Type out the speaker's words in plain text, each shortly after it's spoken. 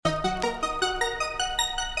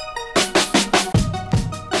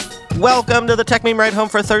Welcome to the Tech Meme Ride Home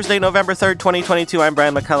for Thursday, November 3rd, 2022. I'm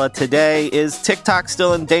Brian McCullough. Today, is TikTok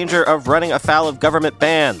still in danger of running afoul of government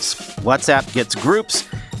bans? WhatsApp gets groups.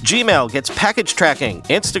 Gmail gets package tracking.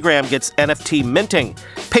 Instagram gets NFT minting.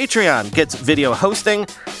 Patreon gets video hosting.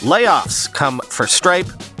 Layoffs come for Stripe.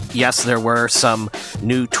 Yes, there were some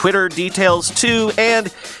new Twitter details too.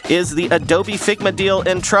 And is the Adobe Figma deal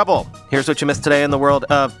in trouble? Here's what you missed today in the world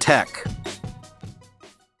of tech.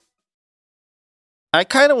 I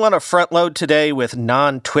kind of want to front load today with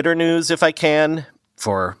non-Twitter news if I can,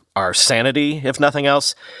 for our sanity, if nothing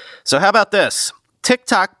else. So how about this?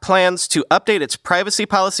 TikTok plans to update its privacy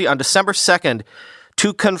policy on December 2nd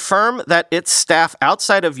to confirm that its staff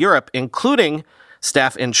outside of Europe, including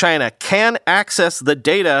staff in China, can access the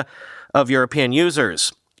data of European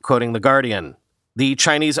users, quoting The Guardian. The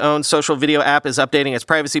Chinese-owned social video app is updating its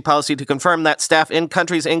privacy policy to confirm that staff in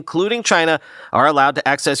countries including China are allowed to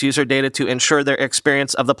access user data to ensure their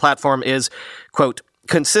experience of the platform is, quote,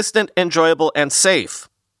 consistent, enjoyable, and safe.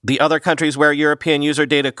 The other countries where European user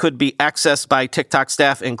data could be accessed by TikTok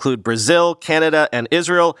staff include Brazil, Canada, and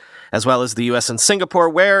Israel, as well as the US and Singapore,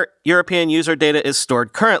 where European user data is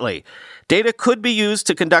stored currently. Data could be used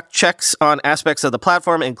to conduct checks on aspects of the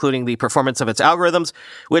platform, including the performance of its algorithms,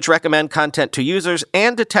 which recommend content to users,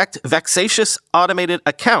 and detect vexatious automated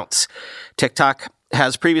accounts. TikTok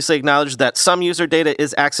has previously acknowledged that some user data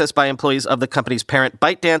is accessed by employees of the company's parent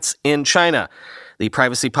ByteDance in China. The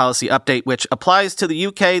privacy policy update, which applies to the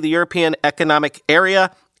UK, the European Economic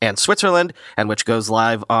Area, and Switzerland, and which goes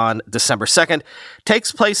live on December 2nd,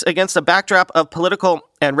 takes place against a backdrop of political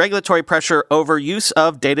and regulatory pressure over use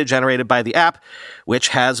of data generated by the app, which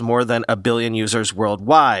has more than 1 billion users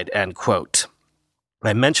worldwide, end quote.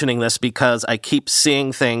 I'm mentioning this because I keep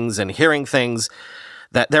seeing things and hearing things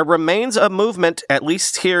that there remains a movement, at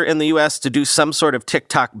least here in the US, to do some sort of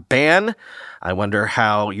TikTok ban. I wonder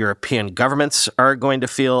how European governments are going to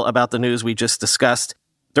feel about the news we just discussed.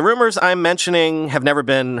 The rumors I'm mentioning have never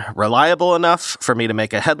been reliable enough for me to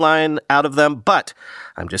make a headline out of them, but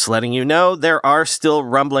I'm just letting you know there are still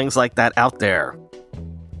rumblings like that out there.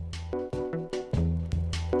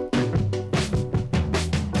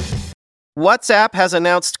 WhatsApp has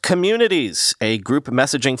announced Communities, a group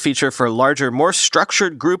messaging feature for larger, more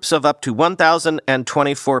structured groups of up to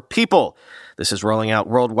 1,024 people. This is rolling out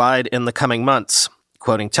worldwide in the coming months.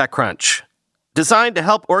 Quoting TechCrunch. Designed to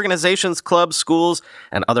help organizations, clubs, schools,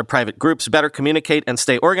 and other private groups better communicate and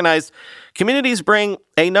stay organized, Communities bring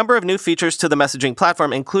a number of new features to the messaging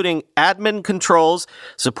platform, including admin controls,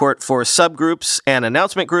 support for subgroups and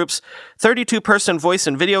announcement groups, 32-person voice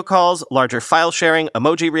and video calls, larger file sharing,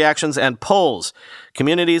 emoji reactions, and polls.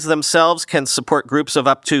 Communities themselves can support groups of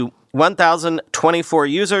up to 1,024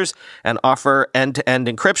 users and offer end-to-end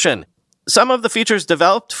encryption. Some of the features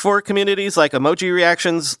developed for Communities, like emoji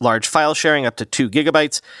reactions, large file sharing up to 2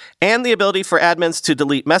 gigabytes, and the ability for admins to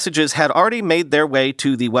delete messages, had already made their way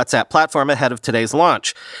to the WhatsApp platform ahead of today's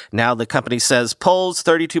launch. Now the company says polls,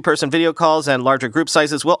 32-person video calls, and larger group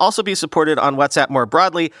sizes will also be supported on WhatsApp more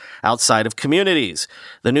broadly outside of Communities.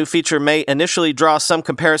 The new feature may initially draw some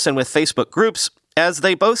comparison with Facebook groups, as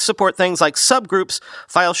they both support things like subgroups,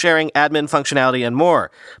 file sharing, admin functionality, and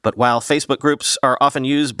more. But while Facebook groups are often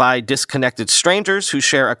used by disconnected strangers who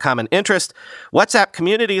share a common interest, WhatsApp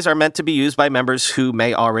Communities are meant to be used by members who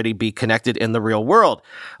may already be connected in the real world.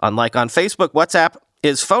 Unlike on Facebook, WhatsApp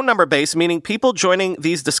is phone number based, meaning people joining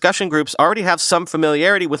these discussion groups already have some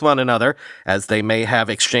familiarity with one another, as they may have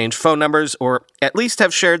exchanged phone numbers or at least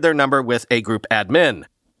have shared their number with a group admin.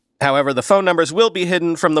 However, the phone numbers will be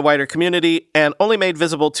hidden from the wider community and only made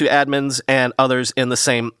visible to admins and others in the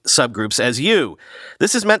same subgroups as you.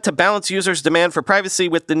 This is meant to balance users' demand for privacy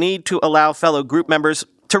with the need to allow fellow group members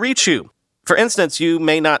to reach you. For instance, you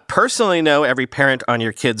may not personally know every parent on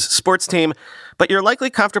your kid's sports team, but you're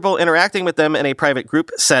likely comfortable interacting with them in a private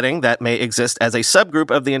group setting that may exist as a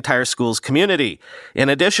subgroup of the entire school's community. In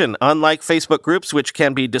addition, unlike Facebook groups, which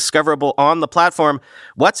can be discoverable on the platform,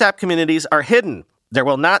 WhatsApp Communities are hidden. There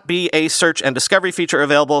will not be a search and discovery feature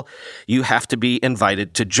available. You have to be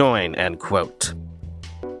invited to join, end quote.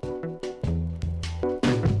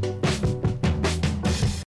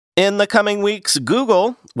 In the coming weeks,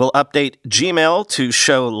 Google will update Gmail to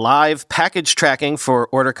show live package tracking for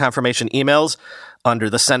order confirmation emails under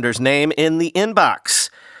the sender's name in the inbox.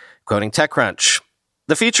 Quoting TechCrunch.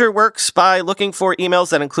 The feature works by looking for emails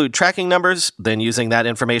that include tracking numbers, then using that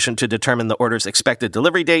information to determine the order's expected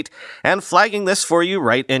delivery date, and flagging this for you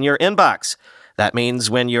right in your inbox. That means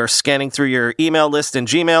when you're scanning through your email list in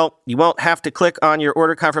Gmail, you won't have to click on your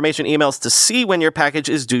order confirmation emails to see when your package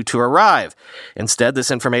is due to arrive. Instead,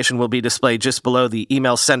 this information will be displayed just below the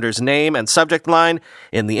email sender's name and subject line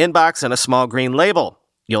in the inbox and a small green label.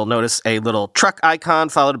 You'll notice a little truck icon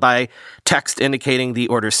followed by text indicating the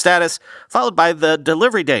order status, followed by the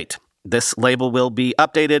delivery date. This label will be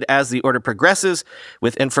updated as the order progresses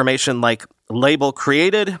with information like label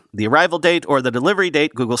created, the arrival date, or the delivery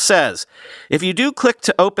date, Google says. If you do click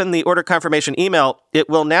to open the order confirmation email, it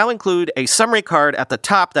will now include a summary card at the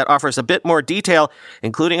top that offers a bit more detail,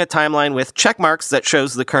 including a timeline with check marks that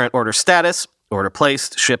shows the current order status, order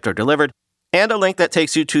placed, shipped, or delivered, and a link that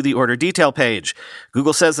takes you to the order detail page.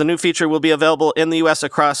 Google says the new feature will be available in the U.S.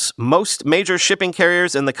 across most major shipping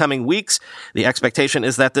carriers in the coming weeks. The expectation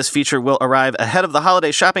is that this feature will arrive ahead of the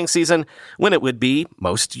holiday shopping season when it would be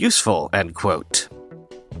most useful, end quote.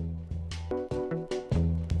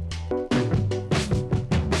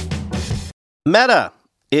 Meta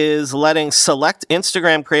is letting select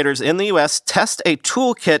Instagram creators in the U.S. test a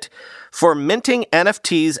toolkit for minting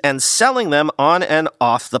NFTs and selling them on and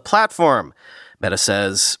off the platform. Meta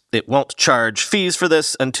says it won't charge fees for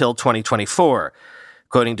this until 2024.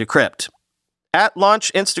 Quoting Decrypt, at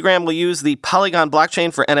launch, Instagram will use the Polygon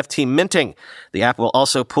blockchain for NFT minting. The app will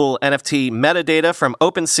also pull NFT metadata from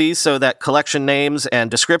OpenSea so that collection names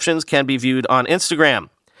and descriptions can be viewed on Instagram.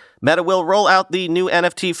 Meta will roll out the new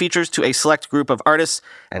NFT features to a select group of artists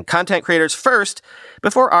and content creators first,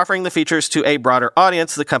 before offering the features to a broader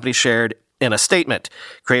audience, the company shared in a statement.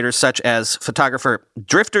 Creators such as photographer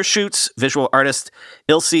Drifter Shoots, visual artist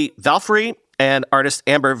Ilse Valkyrie, and artist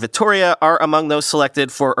Amber Vittoria are among those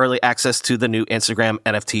selected for early access to the new Instagram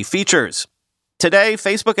NFT features. Today,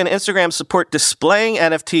 Facebook and Instagram support displaying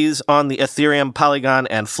NFTs on the Ethereum, Polygon,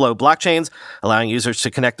 and Flow blockchains, allowing users to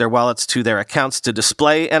connect their wallets to their accounts to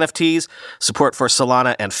display NFTs. Support for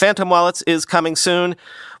Solana and Phantom wallets is coming soon.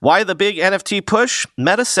 Why the big NFT push?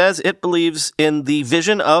 Meta says it believes in the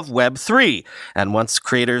vision of Web3 and wants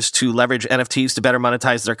creators to leverage NFTs to better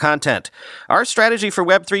monetize their content. Our strategy for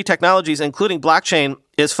Web3 technologies, including blockchain,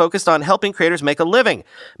 is focused on helping creators make a living,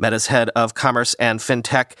 Meta's head of commerce and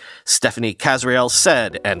fintech, Stephanie Casriel,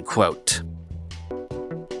 said, end quote.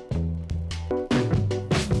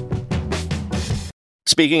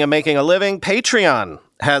 Speaking of making a living, Patreon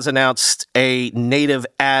has announced a native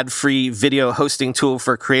ad-free video hosting tool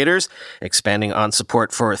for creators, expanding on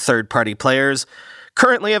support for third-party players,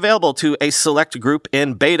 currently available to a select group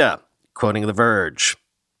in beta, quoting The Verge.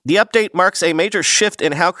 The update marks a major shift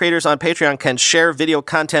in how creators on Patreon can share video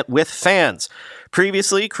content with fans.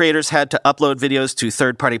 Previously, creators had to upload videos to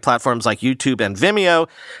third-party platforms like YouTube and Vimeo,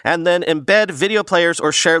 and then embed video players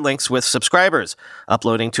or share links with subscribers.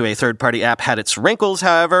 Uploading to a third-party app had its wrinkles,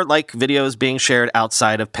 however, like videos being shared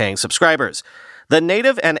outside of paying subscribers. The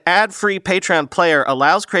native and ad-free Patreon player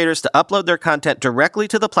allows creators to upload their content directly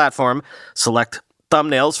to the platform, select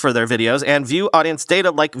thumbnails for their videos, and view audience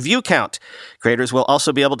data like view count. Creators will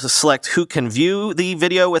also be able to select who can view the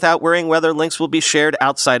video without worrying whether links will be shared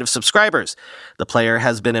outside of subscribers. The player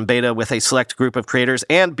has been in beta with a select group of creators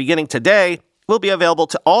and, beginning today, will be available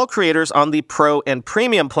to all creators on the Pro and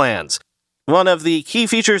Premium plans. One of the key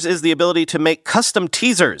features is the ability to make custom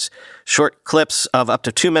teasers, short clips of up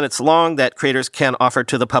to 2 minutes long that creators can offer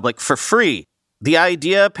to the public for free. The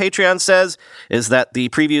idea, Patreon says, is that the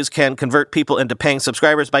previews can convert people into paying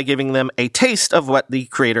subscribers by giving them a taste of what the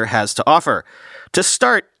creator has to offer. To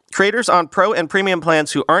start, creators on Pro and Premium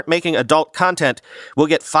plans who aren't making adult content will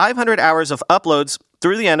get 500 hours of uploads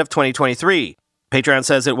through the end of 2023. Patreon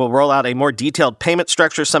says it will roll out a more detailed payment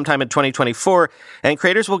structure sometime in 2024, and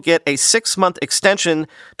creators will get a 6-month extension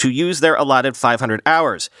to use their allotted 500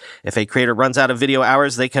 hours. If a creator runs out of video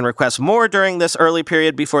hours, they can request more during this early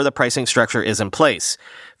period before the pricing structure is in place.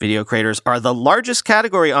 Video creators are the largest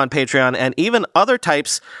category on Patreon, and even other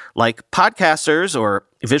types like podcasters or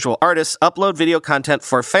visual artists upload video content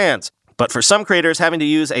for fans. But for some creators, having to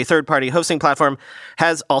use a third-party hosting platform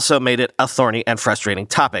has also made it a thorny and frustrating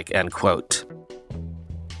topic, end quote.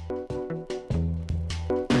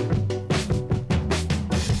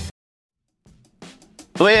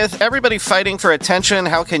 With everybody fighting for attention,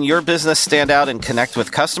 how can your business stand out and connect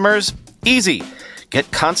with customers? Easy. Get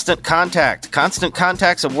Constant Contact. Constant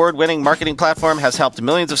Contact's award-winning marketing platform has helped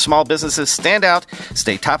millions of small businesses stand out,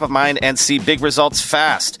 stay top of mind, and see big results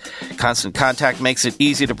fast. Constant Contact makes it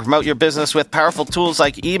easy to promote your business with powerful tools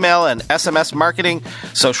like email and SMS marketing,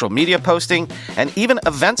 social media posting, and even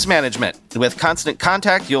events management. With Constant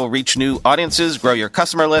Contact, you'll reach new audiences, grow your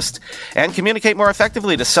customer list, and communicate more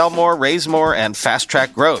effectively to sell more, raise more, and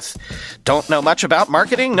fast-track growth. Don't know much about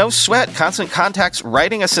marketing? No sweat. Constant Contact's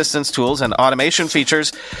writing assistance tools and automation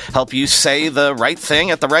features help you say the right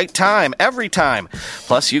thing at the right time, every time.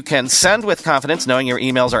 Plus, you can send with confidence knowing your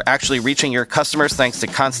emails are actually reaching your customers thanks to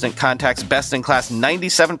Constant Contact's best-in-class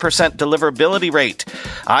 97% deliverability rate.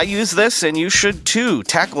 I use this, and you should too.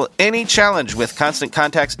 Tackle any challenge with Constant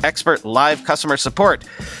Contact's expert live customer support.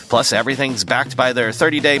 Plus, everything's backed by their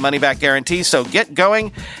 30-day money-back guarantee, so get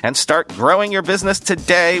going and start growing your business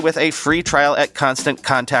today with a free trial at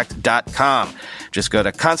ConstantContact.com. Just go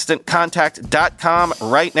to ConstantContact.com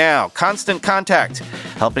right now. Constant Contact,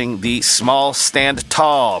 helping the small stand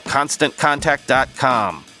tall.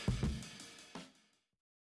 ConstantContact.com.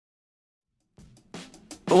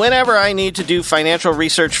 Whenever I need to do financial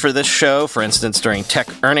research for this show, for instance during tech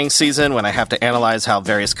earnings season when I have to analyze how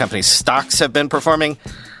various companies' stocks have been performing,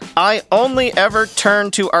 I only ever turn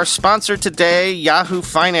to our sponsor today, Yahoo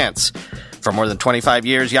Finance. For more than 25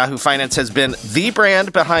 years, Yahoo Finance has been the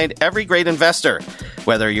brand behind every great investor.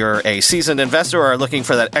 Whether you're a seasoned investor or are looking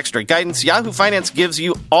for that extra guidance, Yahoo Finance gives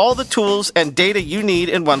you all the tools and data you need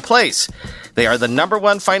in one place. They are the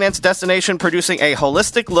 #1 finance destination producing a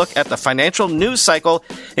holistic look at the financial news cycle,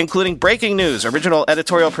 including breaking news, original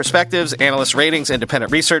editorial perspectives, analyst ratings,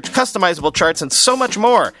 independent research, customizable charts, and so much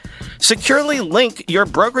more. Securely link your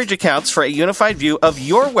brokerage accounts for a unified view of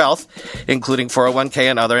your wealth, including 401k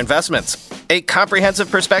and other investments. A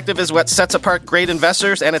comprehensive perspective is what sets apart great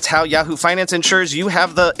investors, and it's how Yahoo Finance ensures you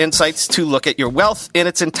have the insights to look at your wealth in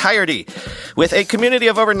its entirety. With a community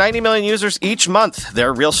of over 90 million users each month,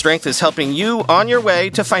 their real strength is helping you on your way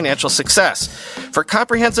to financial success. For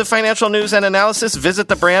comprehensive financial news and analysis, visit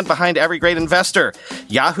the brand behind every great investor,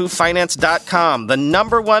 yahoofinance.com, the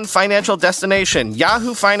 #1 financial destination,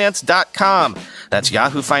 yahoofinance.com. That's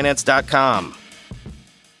yahoofinance.com.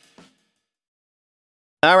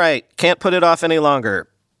 All right, can't put it off any longer.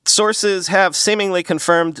 Sources have seemingly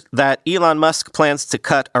confirmed that Elon Musk plans to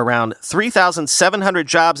cut around 3,700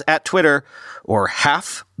 jobs at Twitter, or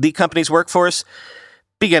half the company's workforce,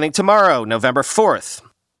 beginning tomorrow, November 4th.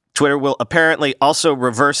 Twitter will apparently also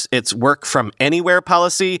reverse its work from anywhere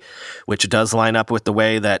policy, which does line up with the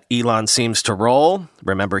way that Elon seems to roll.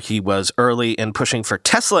 Remember, he was early in pushing for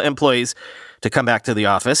Tesla employees to come back to the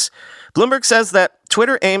office. Bloomberg says that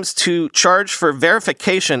Twitter aims to charge for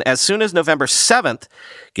verification as soon as November 7th,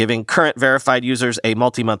 giving current verified users a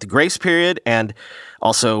multi-month grace period and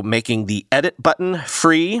also making the edit button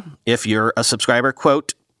free if you're a subscriber.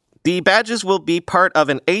 Quote, the badges will be part of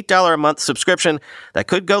an $8 a month subscription that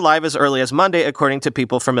could go live as early as Monday, according to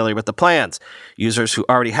people familiar with the plans. Users who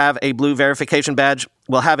already have a blue verification badge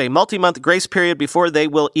will have a multi-month grace period before they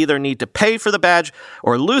will either need to pay for the badge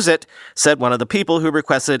or lose it, said one of the people who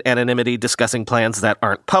requested anonymity discussing plans that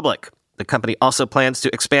aren't public. The company also plans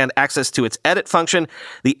to expand access to its edit function.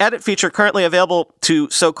 The edit feature currently available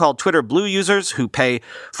to so-called Twitter Blue users who pay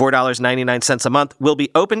 $4.99 a month will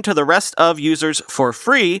be open to the rest of users for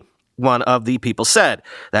free, one of the people said.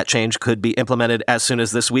 That change could be implemented as soon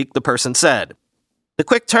as this week, the person said. The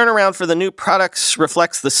quick turnaround for the new products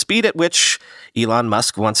reflects the speed at which Elon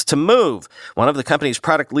Musk wants to move. One of the company's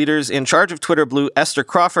product leaders in charge of Twitter Blue, Esther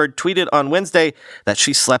Crawford, tweeted on Wednesday that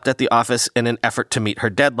she slept at the office in an effort to meet her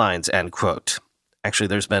deadlines, end quote. Actually,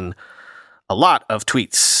 there's been a lot of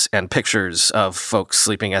tweets and pictures of folks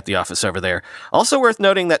sleeping at the office over there. Also worth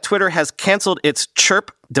noting that Twitter has canceled its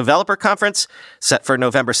Chirp developer conference set for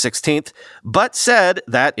November 16th, but said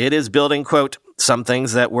that it is building, quote, some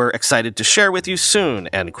things that we're excited to share with you soon,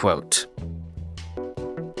 end quote.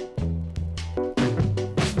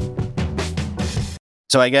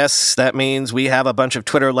 So I guess that means we have a bunch of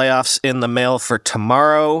Twitter layoffs in the mail for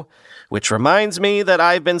tomorrow, which reminds me that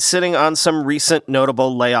I've been sitting on some recent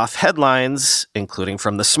notable layoff headlines, including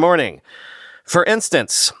from this morning. For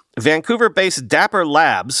instance, Vancouver-based Dapper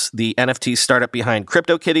Labs, the NFT startup behind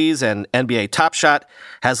CryptoKitties and NBA Top Shot,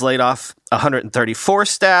 has laid off 134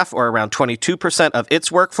 staff, or around 22% of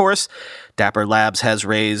its workforce. Dapper Labs has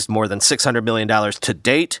raised more than $600 million to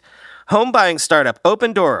date. Home buying startup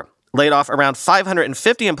Opendoor laid off around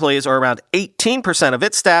 550 employees, or around 18% of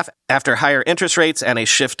its staff, after higher interest rates and a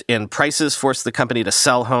shift in prices forced the company to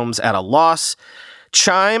sell homes at a loss.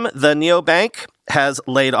 Chime, the neobank, has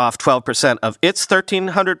laid off 12% of its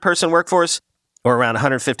 1,300-person workforce, or around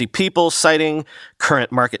 150 people, citing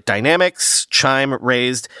current market dynamics. Chime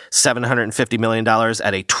raised $750 million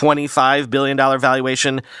at a $25 billion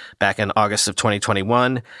valuation back in August of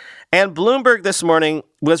 2021. And Bloomberg this morning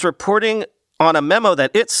was reporting on a memo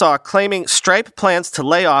that it saw claiming Stripe plans to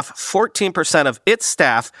lay off 14% of its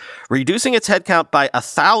staff, reducing its headcount by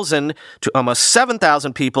 1,000 to almost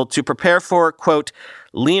 7,000 people to prepare for, quote,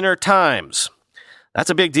 leaner times.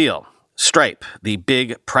 That's a big deal. Stripe, the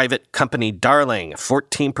big private company darling,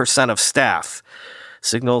 14% of staff.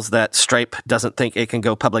 Signals that Stripe doesn't think it can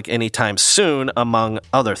go public anytime soon, among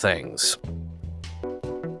other things.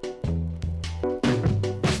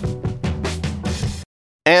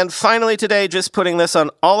 And finally today, just putting this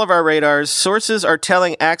on all of our radars, sources are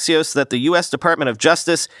telling Axios that the U.S. Department of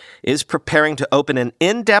Justice is preparing to open an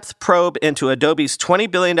in-depth probe into Adobe's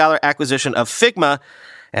 $20 billion acquisition of Figma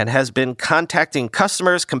and has been contacting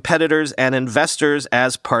customers, competitors, and investors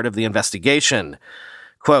as part of the investigation.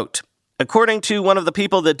 Quote, according to one of the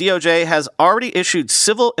people, the DOJ has already issued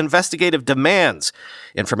civil investigative demands,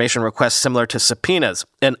 information requests similar to subpoenas,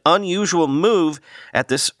 an unusual move at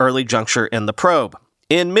this early juncture in the probe.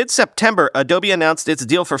 In mid-September, Adobe announced its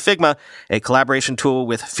deal for Figma, a collaboration tool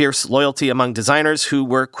with fierce loyalty among designers who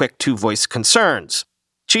were quick to voice concerns.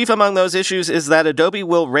 Chief among those issues is that Adobe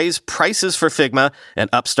will raise prices for Figma, an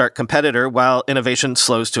upstart competitor, while innovation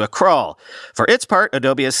slows to a crawl. For its part,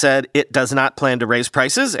 Adobe has said it does not plan to raise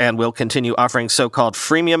prices and will continue offering so-called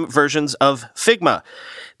freemium versions of Figma.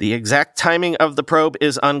 The exact timing of the probe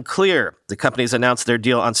is unclear. The companies announced their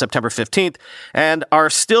deal on September 15th and are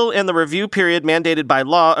still in the review period mandated by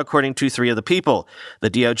law, according to three of the people. The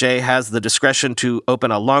DOJ has the discretion to open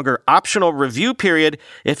a longer optional review period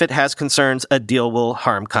if it has concerns a deal will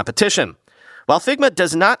harm competition. While Figma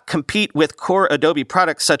does not compete with core Adobe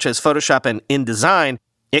products such as Photoshop and InDesign,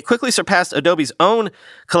 it quickly surpassed Adobe's own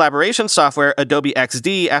collaboration software, Adobe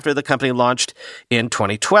XD, after the company launched in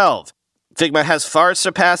 2012. Figma has far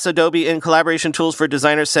surpassed Adobe in collaboration tools for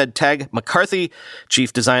designers, said Tag McCarthy,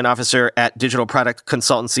 chief design officer at digital product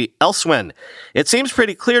consultancy Elsewhen. It seems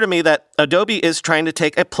pretty clear to me that Adobe is trying to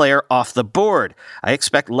take a player off the board. I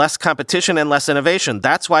expect less competition and less innovation.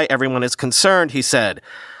 That's why everyone is concerned, he said.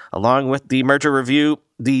 Along with the merger review,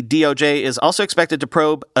 the DOJ is also expected to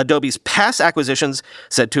probe Adobe's past acquisitions,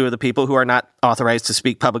 said two of the people who are not authorized to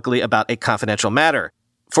speak publicly about a confidential matter.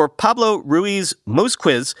 For Pablo Ruiz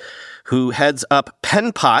Musquiz, who heads up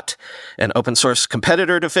Penpot, an open-source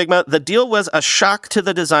competitor to Figma, the deal was a shock to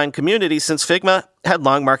the design community since Figma had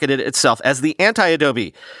long marketed itself as the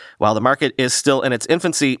anti-Adobe. While the market is still in its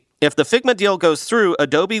infancy, if the Figma deal goes through,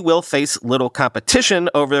 Adobe will face little competition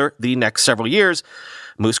over the next several years.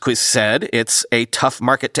 Musquiz said it's a tough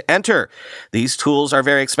market to enter. These tools are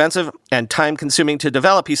very expensive and time-consuming to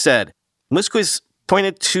develop, he said. Musquiz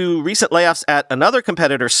pointed to recent layoffs at another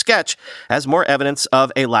competitor, Sketch, as more evidence of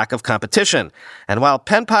a lack of competition. And while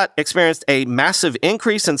Penpot experienced a massive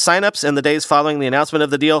increase in signups in the days following the announcement of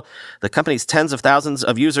the deal, the company's tens of thousands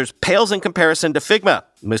of users pales in comparison to Figma,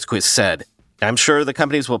 Musquiz said. I'm sure the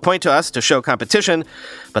companies will point to us to show competition,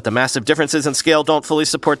 but the massive differences in scale don't fully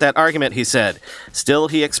support that argument, he said. Still,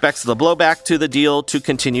 he expects the blowback to the deal to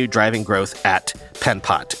continue driving growth at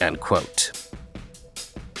Penpot, end quote.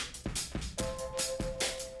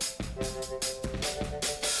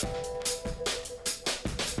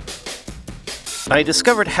 I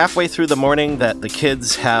discovered halfway through the morning that the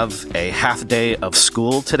kids have a half day of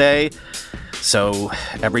school today, so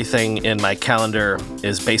everything in my calendar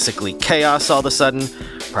is basically chaos all of a sudden.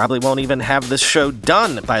 Probably won't even have this show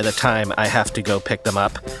done by the time I have to go pick them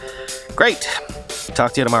up. Great.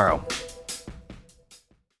 Talk to you tomorrow.